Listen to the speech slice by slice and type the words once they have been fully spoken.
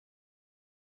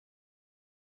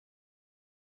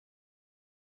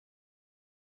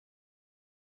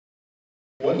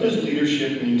what does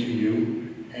leadership mean to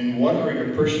you, and what are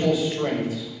your personal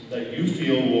strengths that you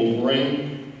feel will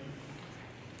bring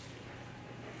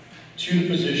to the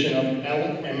position of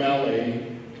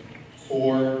MLA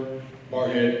for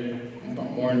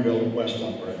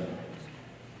barrhead-morinville-westlock?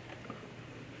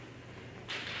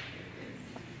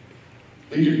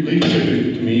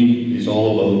 Leadership to me is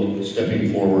all about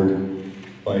stepping forward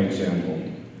by example.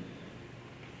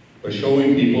 By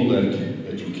showing people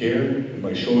that you care, and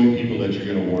by showing people that you're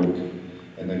going to work,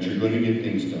 and that you're going to get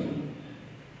things done.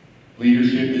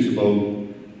 Leadership is about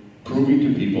proving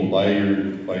to people by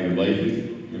your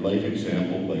life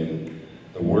example, by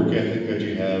the work ethic that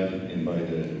you have, and by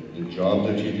the job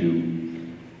that you do,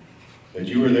 that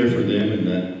you are there for them and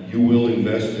that you will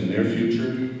invest in their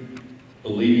future,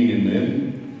 believing in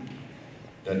them,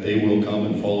 that they will come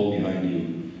and follow behind you.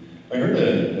 I heard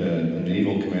a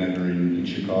naval commander in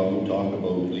Chicago talk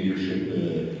about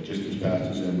leadership just this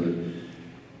past December,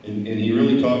 and he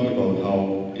really talked about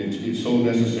how it's so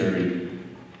necessary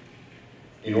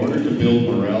in order to build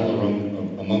morale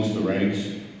amongst the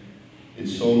ranks.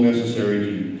 It's so necessary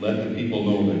to let the people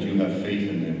know that you have faith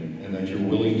in them, and that you're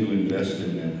willing to invest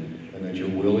in them, and that you're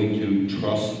willing to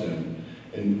trust them.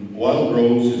 And Wild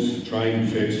Rose is trying to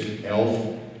fix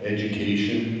health,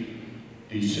 education,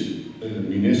 these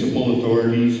municipal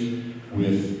authorities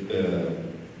with,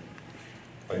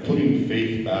 by putting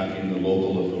faith back in the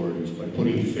local authorities, by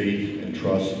putting faith and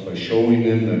trust, by showing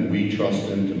them that we trust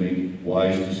them to make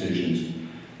wise decisions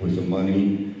with the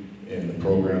money and the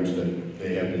programs that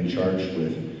they have been charged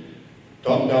with.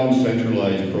 Top-down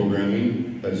centralized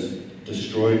programming has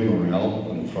destroyed morale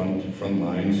on the front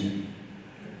lines.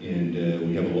 And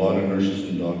we have a lot of nurses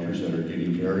and doctors that are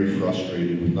getting very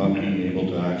frustrated with not being able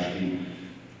to actually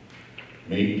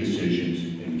make decisions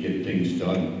and get things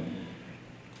done.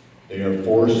 They are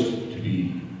forced to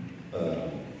be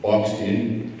boxed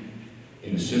in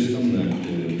a system that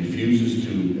refuses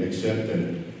to accept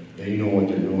that they know what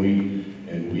they're doing,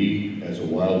 and we, as a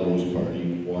Wild Rose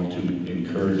Party, want to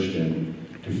encourage them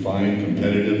to find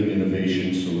competitive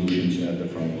innovation solutions at the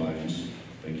front lines.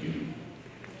 Thank you.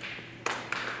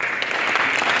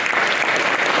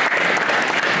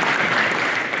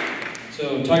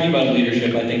 So talking about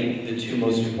leadership, I think the two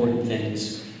most important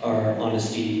things are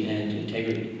honesty and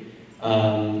integrity.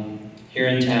 Here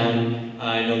in town,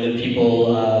 I know that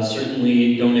people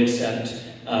certainly don't accept,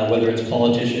 whether it's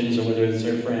politicians or whether it's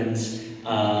their friends,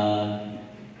 I'll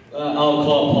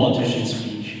call it politician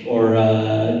speak, or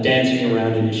dancing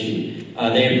around an issue.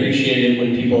 They appreciate it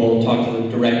when people talk to them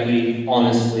directly,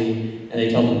 honestly, and they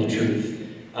tell them the truth.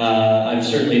 I've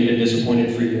certainly been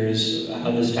disappointed for years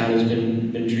how this town has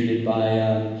been treated by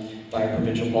our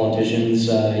provincial politicians.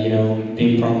 You know,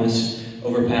 being promised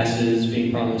overpasses,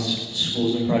 being promised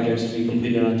schools and projects to be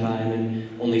completed on time,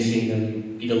 and only seeing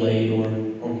them be delayed or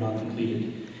not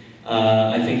completed.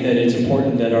 I think that it's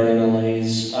important that our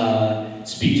MLAs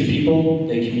speak to people,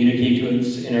 they communicate to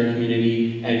us in our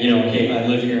community, and you know, hey, I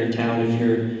live here in town. If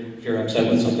you're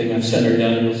upset with something I've said or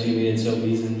done, you'll see me at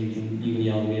Sobeys and you can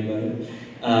yell at me about it.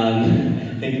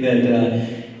 I think that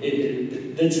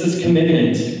it's this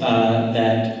commitment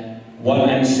that what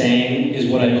I'm saying is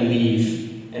what I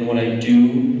believe, and what I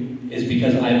do is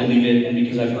because I believe it, and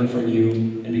because I've heard from you,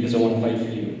 and because I want to fight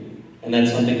for you. And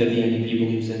that's something that the NDP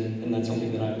believes in, and that's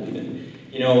something that I believe in.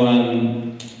 You know,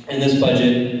 in this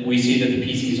budget, we see that the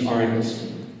PCs aren't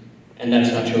listening, and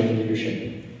that's not showing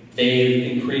leadership.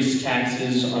 They've increased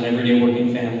taxes on everyday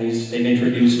working families. They've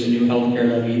introduced a new healthcare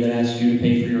levy that asks you to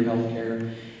pay for your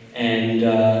healthcare, and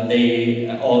they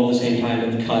all at the same time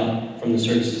have cut from the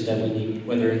services that we need,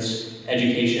 whether it's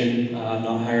education,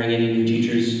 not hiring any new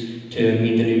teachers to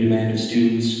meet the new demand of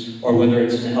students, or whether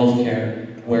it's in healthcare,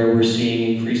 where we're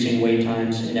seeing increasing wait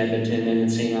times in Edmonton and in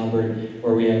St. Albert,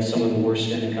 where we have some of the worst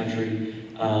in the country.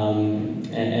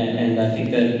 And I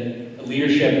think that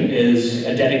leadership is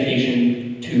a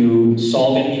dedication to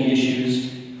solving the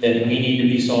issues that we need to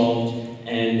be solved,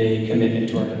 and a commitment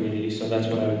to our community. So that's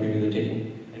what I would bring to the table.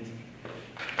 Thanks.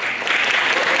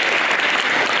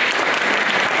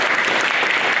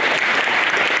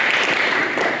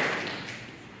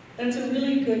 That's a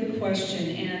really good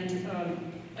question, and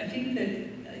I think that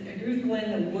I agree with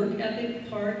Glenn, the work ethic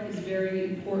part is very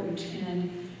important,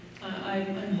 and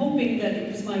I'm hoping that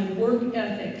it was my work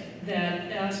ethic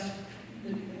that asked,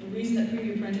 the reason that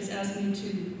Premier Prentice asked me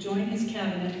to join his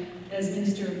cabinet as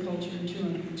Minister of Culture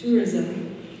and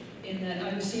Tourism, in that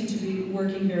I was seen to be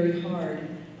working very hard.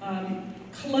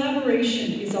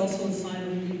 Collaboration is also a sign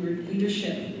of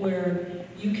leadership, where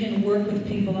you can work with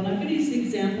people, and I'm going to use the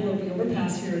example of the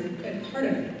overpass here at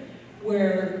Cardiff,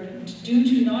 where due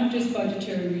to not just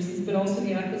budgetary reasons, but also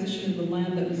the acquisition of the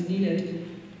land that was needed,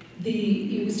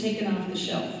 it was taken off the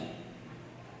shelf.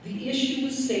 The issue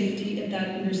was safety at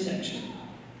that intersection.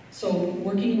 So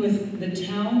working with the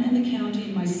town and the county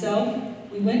and myself,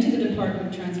 we went to the Department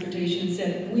of Transportation and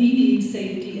said, we need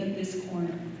safety at this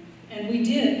corner. And we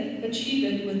did achieve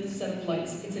it with a set of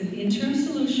lights. It's an interim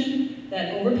solution.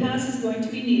 That overpass is going to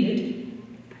be needed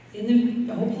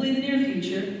hopefully in the near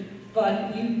future,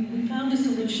 but we found a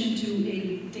solution to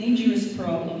a dangerous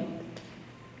problem.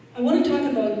 I want to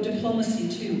talk about diplomacy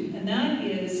too, and that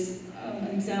is an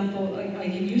example, I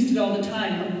used it all the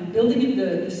time, of the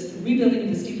rebuilding of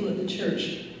the steeple at the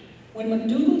church. When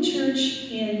McDougall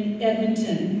Church in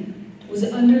Edmonton was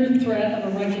under threat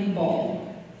of a wrecking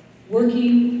ball,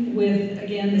 working with,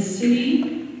 again, the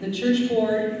city, the church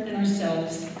board, and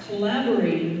ourselves,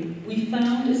 collaborating, we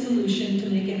found a solution to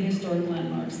make it a historic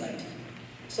landmark site.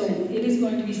 So it is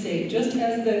going to be saved, just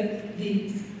as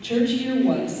the church here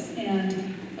was.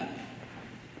 And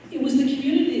it was the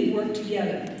community that worked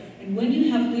together. And when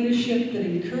you have leadership that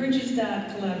encourages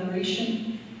that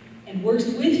collaboration and works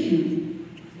with you,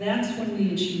 that's when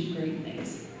we achieve great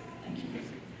things. Thank you.